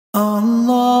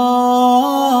Allahu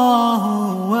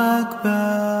Akbar.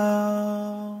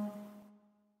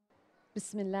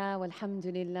 Bismillah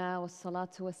walhamdulillah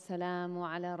wassalatu wassalamu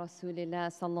ala rasulillah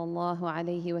sallallahu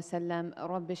alayhi wa sallam.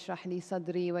 Rabbi shrah li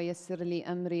sadri wa yassir li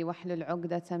amri wahlul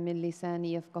 'uqdatan min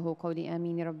lisani yafqahu qawli.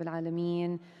 Amin ya rabbil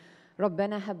alameen.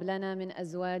 ربنا هب لنا من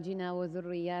أزواجنا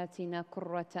وذرياتنا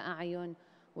قرة أعين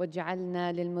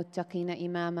واجعلنا للمتقين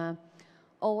إماما.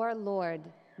 O our Lord,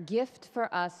 gift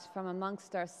for us from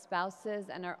amongst our spouses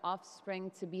and our offspring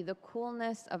to be the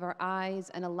coolness of our eyes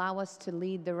and allow us to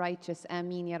lead the righteous.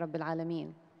 Ameen ya Rabbil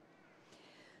Alameen.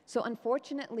 So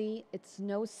unfortunately, it's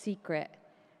no secret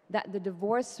that the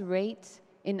divorce rate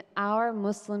in our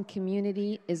Muslim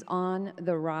community is on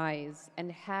the rise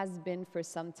and has been for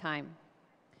some time.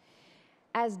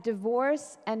 As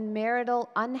divorce and marital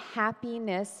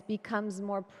unhappiness becomes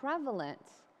more prevalent,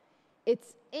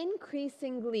 it's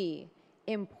increasingly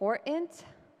important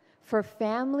for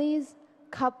families,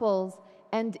 couples,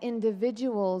 and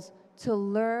individuals to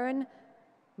learn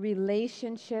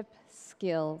relationship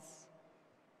skills.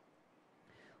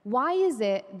 Why is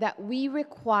it that we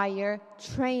require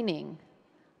training,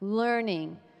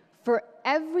 learning for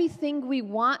everything we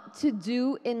want to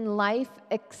do in life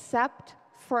except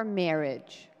for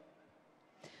marriage?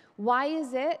 Why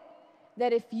is it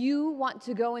that if you want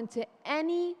to go into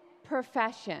any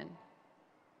profession,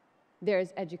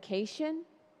 there's education,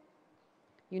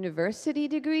 university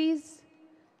degrees,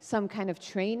 some kind of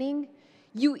training?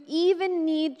 You even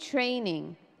need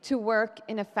training to work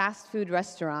in a fast food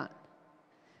restaurant.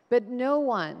 But no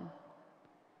one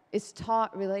is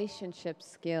taught relationship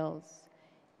skills,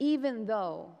 even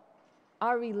though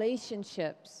our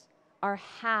relationships are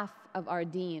half of our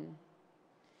deen.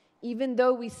 Even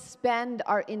though we spend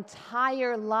our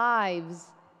entire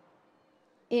lives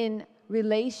in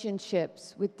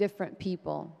relationships with different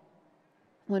people.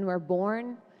 When we're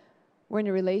born, we're in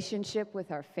a relationship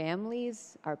with our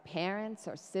families, our parents,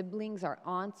 our siblings, our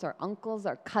aunts, our uncles,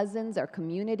 our cousins, our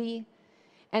community.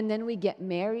 And then we get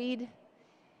married,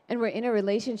 and we're in a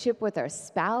relationship with our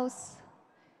spouse.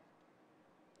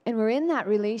 And we're in that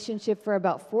relationship for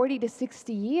about 40 to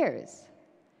 60 years.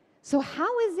 So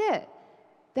how is it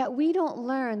that we don't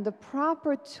learn the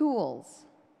proper tools,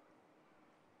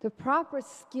 the proper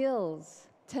skills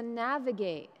to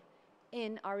navigate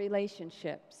in our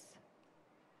relationships?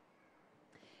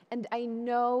 And I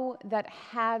know that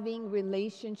having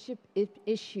relationship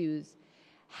issues,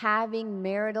 having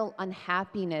marital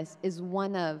unhappiness is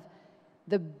one of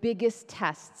the biggest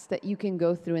tests that you can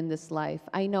go through in this life.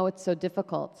 I know it's so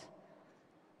difficult.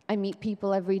 I meet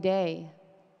people every day.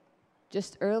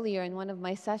 Just earlier in one of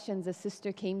my sessions, a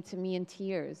sister came to me in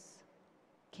tears.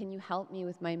 Can you help me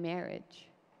with my marriage?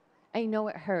 I know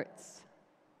it hurts.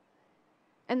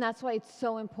 And that's why it's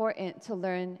so important to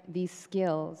learn these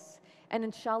skills. And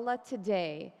inshallah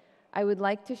today, I would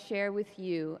like to share with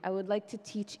you, I would like to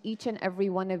teach each and every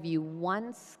one of you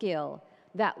one skill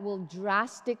that will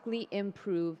drastically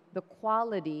improve the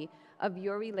quality of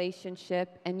your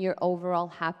relationship and your overall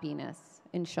happiness,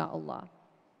 inshallah.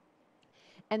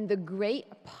 And the great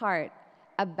part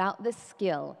about the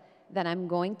skill that I'm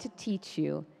going to teach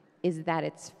you is that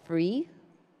it's free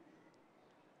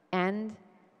and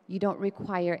you don't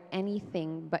require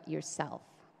anything but yourself.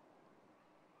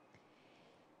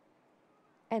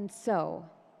 And so,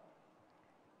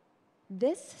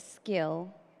 this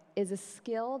skill is a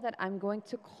skill that I'm going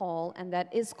to call, and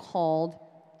that is called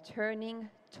turning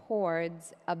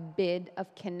towards a bid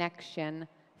of connection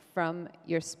from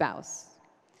your spouse.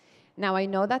 Now, I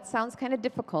know that sounds kind of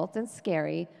difficult and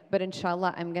scary, but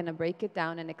inshallah, I'm going to break it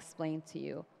down and explain to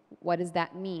you. What does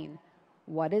that mean?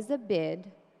 What is a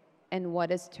bid and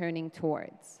what is turning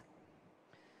towards?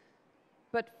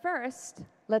 But first,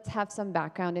 let's have some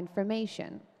background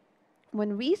information.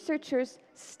 When researchers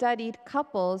studied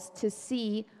couples to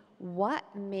see what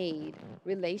made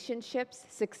relationships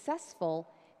successful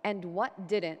and what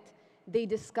didn't, they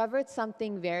discovered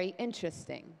something very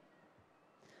interesting.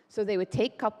 So they would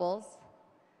take couples,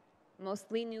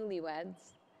 mostly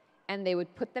newlyweds, and they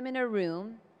would put them in a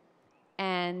room,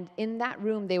 and in that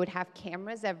room they would have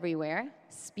cameras everywhere,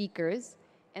 speakers,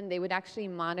 and they would actually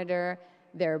monitor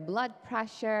their blood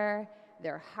pressure,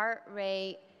 their heart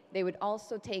rate. They would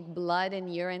also take blood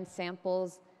and urine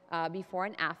samples before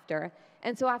and after.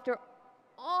 And so after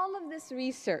all of this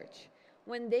research,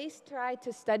 when they tried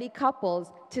to study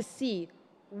couples to see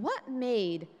what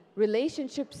made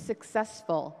relationships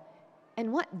successful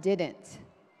and what didn't,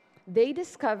 they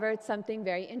discovered something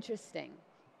very interesting.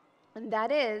 And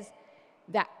that is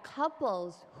that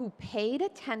couples who paid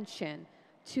attention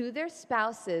to their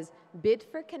spouses' bid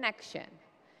for connection,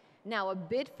 Now, a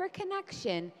bid for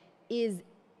connection is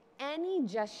any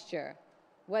gesture,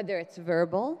 whether it's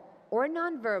verbal or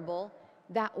nonverbal,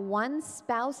 that one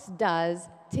spouse does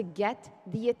to get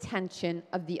the attention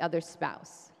of the other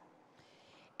spouse.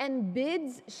 And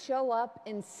bids show up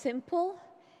in simple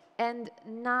and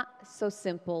not so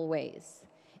simple ways.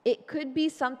 It could be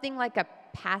something like a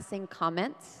passing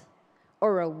comment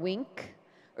or a wink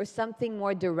or something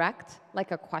more direct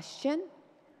like a question.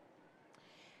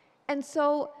 And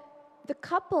so the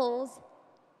couples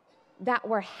that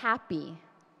were happy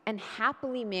and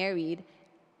happily married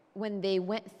when they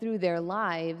went through their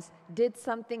lives did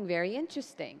something very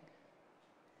interesting.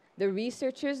 The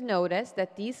researchers noticed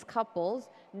that these couples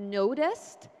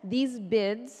noticed these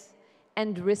bids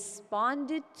and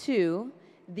responded to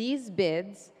these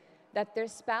bids that their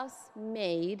spouse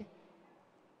made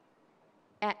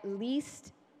at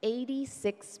least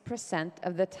 86%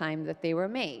 of the time that they were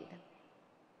made.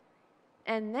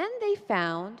 And then they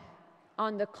found,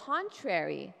 on the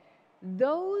contrary,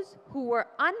 those who were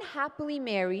unhappily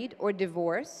married or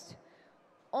divorced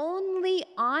only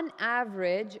on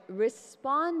average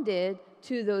responded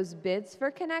to those bids for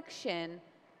connection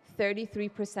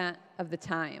 33% of the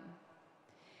time.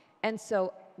 And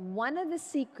so one of the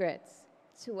secrets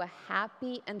to a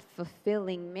happy and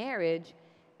fulfilling marriage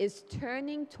is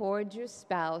turning towards your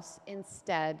spouse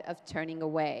instead of turning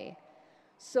away.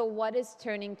 So what is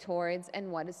turning towards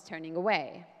and what is turning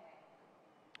away?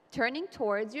 Turning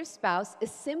towards your spouse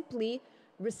is simply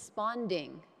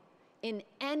responding in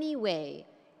any way,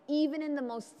 even in the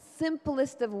most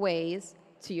simplest of ways,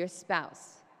 to your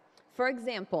spouse. For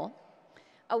example,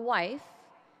 a wife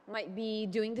might be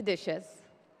doing the dishes,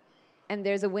 and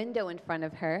there's a window in front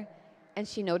of her, and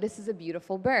she notices a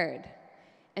beautiful bird.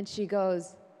 And she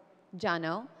goes,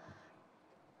 "Jano,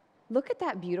 look at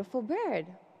that beautiful bird.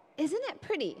 Isn't it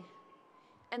pretty?"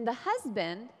 And the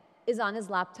husband is on his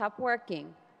laptop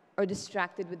working, or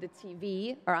distracted with the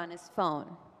TV or on his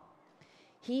phone.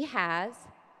 He has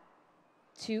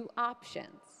two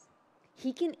options.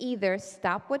 He can either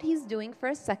stop what he's doing for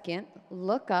a second,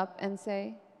 look up and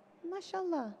say,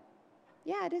 "MashaAllah,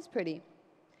 yeah, it is pretty,"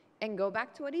 and go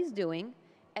back to what he's doing,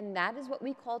 and that is what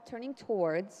we call turning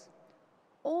towards.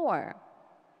 Or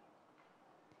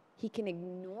he can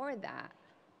ignore that,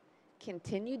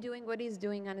 continue doing what he's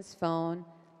doing on his phone,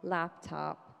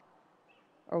 laptop,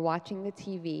 or watching the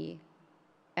TV,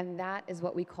 and that is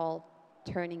what we call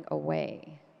turning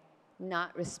away,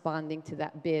 not responding to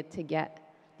that bid to get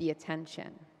the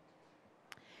attention.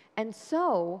 And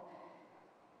so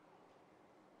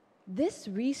this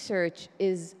research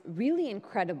is really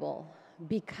incredible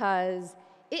because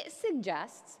it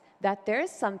suggests that there is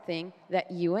something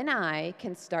that you and I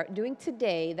can start doing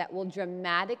today that will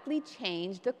dramatically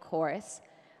change the course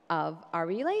of our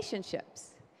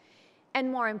relationships. And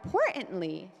more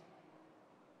importantly,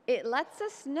 it lets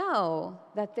us know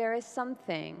that there is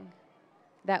something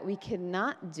that we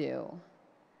cannot do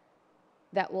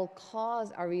that will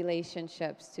cause our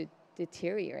relationships to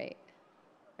deteriorate,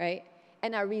 right?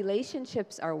 And our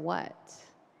relationships are what?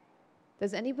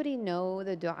 Does anybody know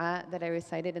the dua that I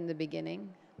recited in the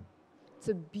beginning? It's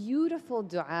a beautiful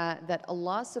dua that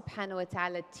Allah subhanahu wa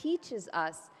ta'ala teaches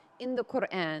us in the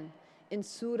Quran, in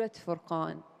Surah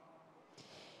Furqan.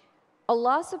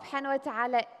 Allah subhanahu wa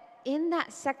ta'ala in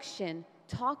that section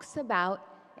talks about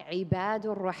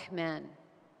Ibadur Rahman,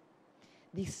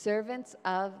 the servants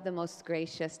of the most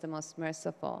gracious, the most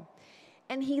merciful.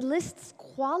 And he lists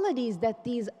qualities that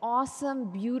these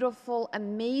awesome, beautiful,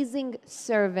 amazing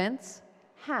servants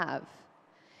have.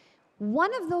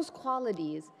 One of those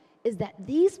qualities is that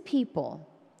these people,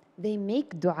 they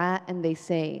make dua and they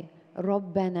say,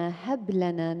 رَبَّنَا هَبْ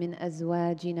لَنَا مِنْ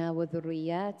أَزْوَاجِنَا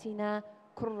وَذُرِّيَّاتِنَا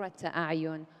قُرَّةَ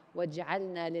أَعْيُنٍ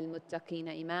وَاجْعَلْنَا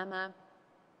لِلْمُتَّقِينَ إِمَامًا.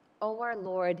 O our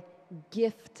Lord,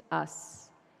 gift us,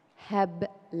 هَبْ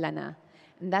لَنَا.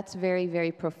 And that's very,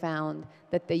 very profound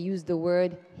that they use the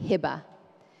word hiba,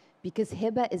 because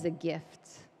hiba is a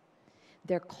gift.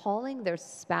 They're calling their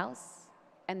spouse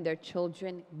and their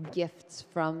children gifts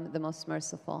from the most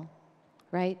merciful,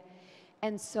 right?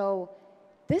 And so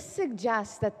this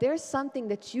suggests that there's something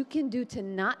that you can do to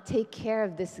not take care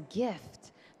of this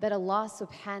gift that Allah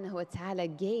subhanahu wa ta'ala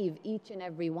gave each and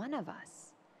every one of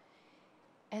us.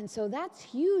 And so that's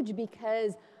huge,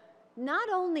 because not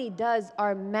only does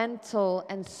our mental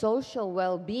and social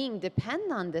well-being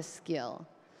depend on this skill,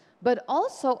 but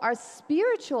also our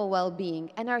spiritual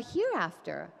well-being and our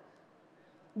hereafter.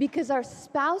 Because our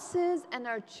spouses and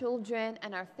our children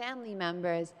and our family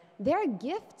members, they're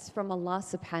gifts from Allah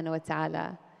subhanahu wa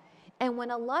ta'ala. And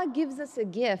when Allah gives us a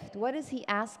gift, what does He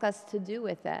ask us to do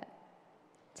with it?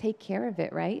 Take care of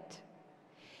it, right?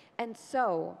 And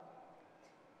so,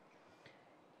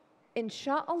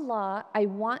 inshallah, I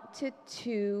wanted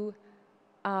to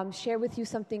share with you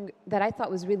something that I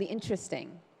thought was really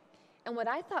interesting. And what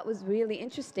I thought was really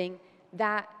interesting,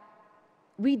 that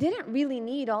we didn't really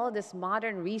need all of this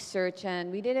modern research,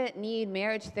 and we didn't need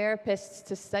marriage therapists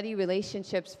to study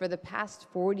relationships for the past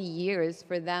 40 years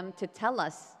for them to tell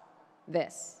us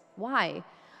this. Why?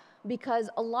 Because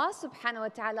Allah subhanahu wa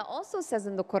ta'ala also says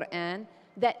in the Quran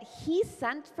that He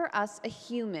sent for us a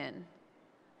human,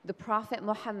 the Prophet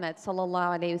Muhammad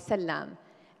sallallahu alayhi wasallam,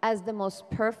 as the most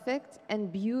perfect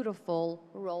and beautiful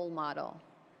role model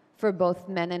for both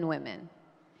men and women.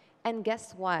 And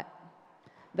guess what?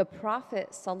 The Prophet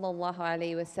sallallahu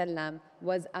alaihi wasallam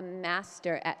was a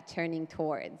master at turning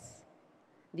towards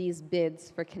these bids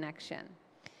for connection.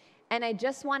 And I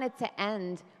just wanted to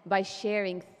end by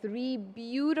sharing 3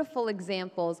 beautiful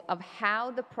examples of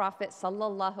how the Prophet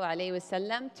sallallahu alaihi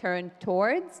wasallam turned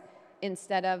towards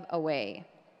instead of away.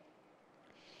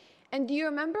 And do you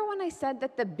remember when I said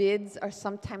that the bids are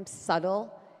sometimes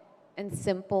subtle and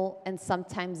simple and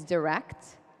sometimes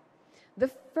direct? The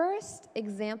first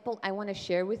example I want to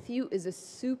share with you is a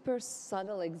super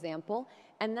subtle example,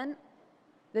 and then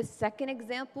the second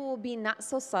example will be not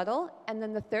so subtle, and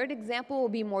then the third example will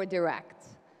be more direct,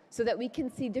 so that we can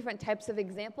see different types of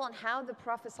example and how the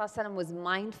Prophet ﷺ was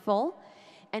mindful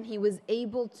and he was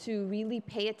able to really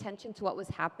pay attention to what was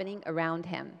happening around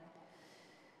him.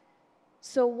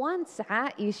 So once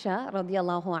Aisha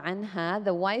radiallahu anha,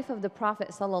 the wife of the Prophet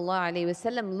sallallahu alaihi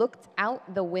wasallam, looked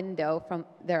out the window from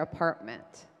their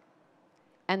apartment.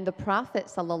 And the Prophet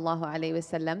sallallahu alaihi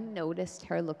wasallam noticed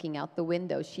her looking out the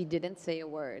window. She didn't say a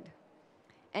word.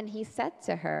 And he said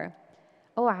to her,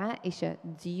 "Oh Aisha,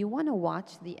 do you want to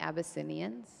watch the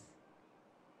Abyssinians?"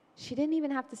 She didn't even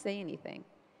have to say anything.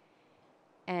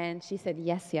 And she said,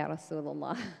 "Yes, Ya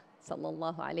Rasulullah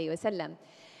sallallahu alaihi wasallam."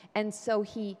 And so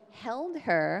he held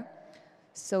her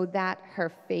so that her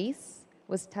face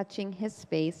was touching his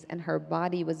face and her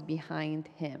body was behind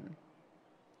him.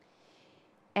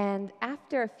 And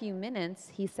after a few minutes,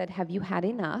 he said, "Have you had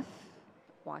enough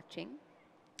watching?"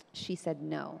 She said,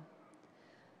 "No."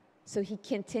 So he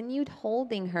continued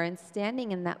holding her and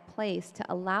standing in that place to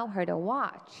allow her to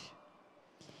watch.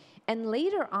 And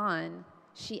later on,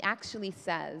 she actually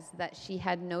says that she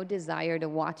had no desire to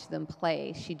watch them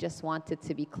play. She just wanted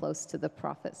to be close to the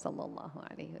Prophet sallallahu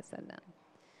alaihi wasallam.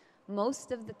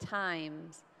 Most of the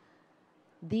times,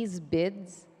 these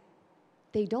bids,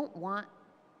 they don't want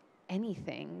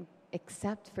anything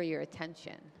except for your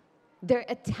attention. They're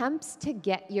attempts to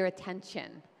get your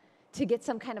attention, to get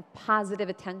some kind of positive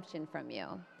attention from you.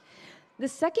 The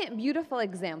second beautiful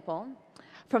example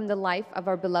from the life of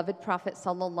our beloved Prophet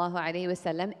sallallahu alaihi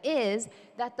wasallam is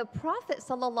that the Prophet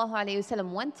sallallahu alaihi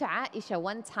wasallam went to Aisha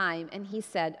one time and he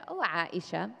said, "Oh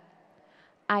Aisha,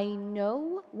 I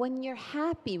know when you're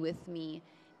happy with me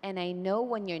and I know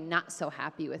when you're not so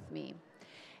happy with me."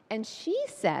 And she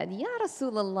said, "Ya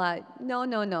Rasulullah, no,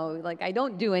 like I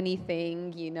don't do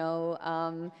anything,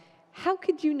 how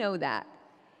could you know that?"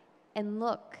 And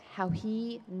look how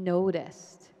he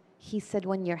noticed. He said,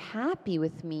 "When you're happy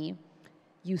with me,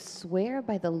 you swear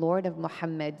by the Lord of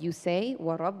Muhammad. You say,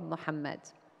 wa Rabb Muhammad.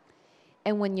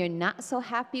 And when you're not so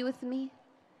happy with me,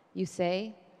 you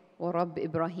say, wa Rabb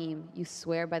Ibrahim. You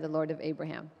swear by the Lord of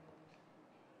Abraham."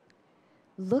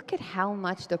 Look at how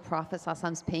much the Prophet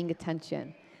ﷺ is paying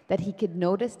attention, that he could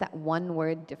notice that one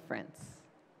word difference.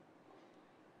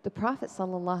 The Prophet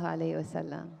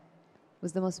ﷺ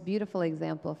was the most beautiful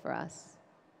example for us.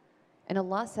 And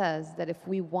Allah says that if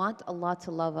we want Allah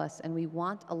to love us and we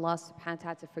want Allah subhanahu wa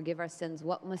ta'ala to forgive our sins,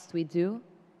 what must we do?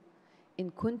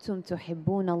 In kuntum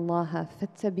tuhibbun Allah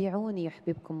fattabi'uni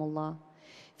yuhibbukum Allah.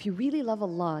 If you really love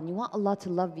Allah and you want Allah to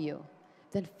love you,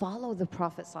 then follow the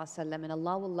Prophet ﷺ and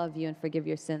Allah will love you and forgive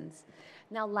your sins.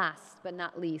 Now last but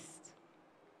not least,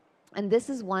 and this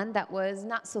is one that was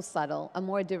not so subtle, a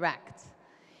more direct.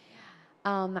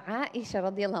 Aisha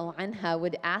radiallahu anha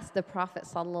would ask the Prophet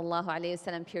sallallahu alaihi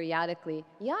wasallam periodically,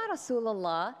 "Ya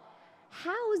Rasulullah,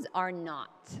 how's our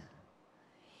knot?"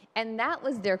 And that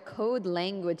was their code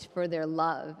language for their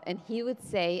love. And he would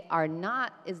say, "Our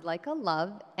knot is like a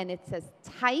love, and it's as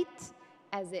tight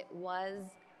as it was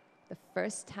the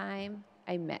first time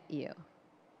I met you."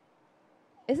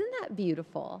 Isn't that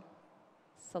beautiful?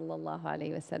 Sallallahu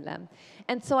alaihi wasallam.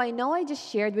 And so I know I just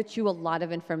shared with you a lot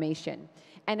of information.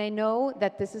 And I know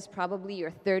that this is probably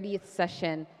your 30th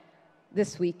session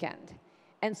this weekend.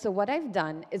 And so what I've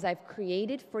done is I've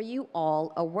created for you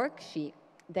all a worksheet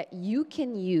that you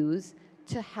can use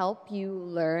to help you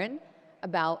learn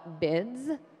about bids,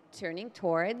 turning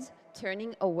towards,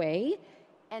 turning away,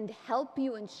 and help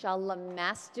you, inshallah,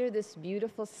 master this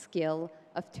beautiful skill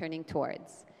of turning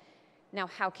towards. Now,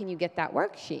 how can you get that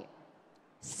worksheet?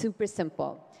 Super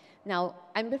simple. Now,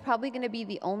 I'm probably going to be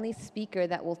the only speaker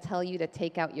that will tell you to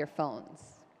take out your phones.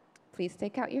 Please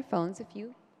take out your phones if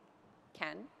you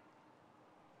can.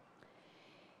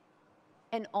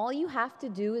 And all you have to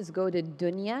do is go to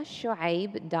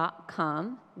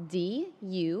duniashuaib.com,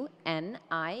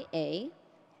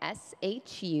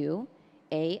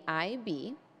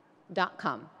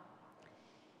 DuniaShuaib.com.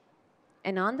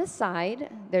 And on the side,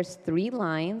 there's 3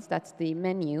 lines. That's the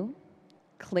menu.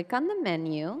 Click on the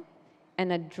menu,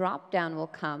 and a drop-down will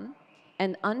come.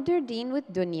 And under Deen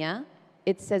with Dunya,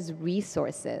 it says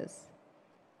Resources.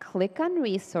 Click on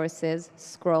Resources,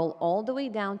 scroll all the way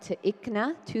down to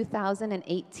ICNA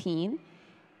 2018,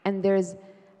 and there's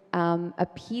a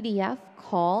PDF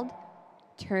called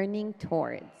Turning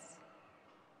Towards.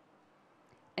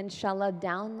 Inshallah,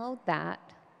 download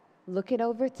that, look it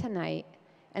over tonight,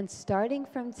 and starting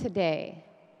from today,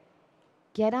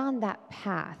 get on that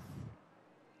path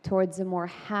towards a more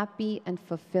happy and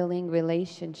fulfilling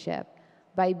relationship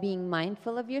by being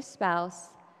mindful of your spouse,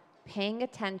 paying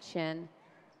attention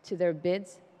to their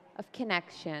bids of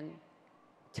connection,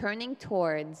 turning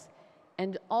towards,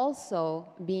 and also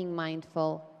being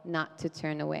mindful not to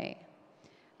turn away.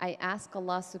 I ask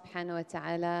Allah subhanahu wa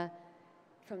ta'ala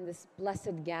from this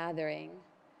blessed gathering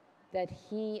that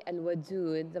He,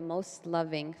 Al-Wadud, the most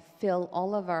loving, fill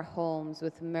all of our homes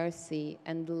with mercy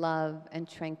and love and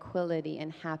tranquility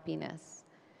and happiness.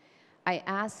 I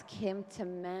ask Him to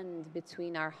mend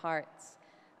between our hearts.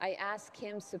 I ask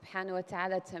Him subhanahu wa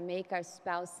ta'ala to make our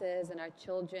spouses and our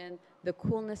children the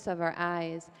coolness of our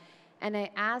eyes. And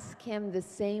I ask Him the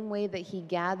same way that He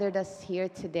gathered us here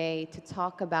today to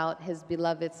talk about His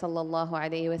beloved sallallahu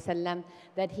alayhi wasallam,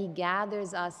 that He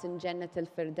gathers us in Jannat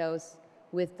al-Firdaus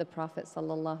with the Prophet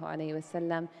sallallahu alayhi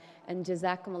wasallam. And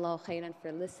jazakumullahu khairan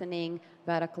for listening.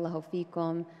 Barakallahu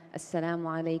feekum. Assalamu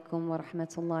alaikum wa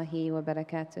rahmatullahi wa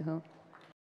barakatuhu.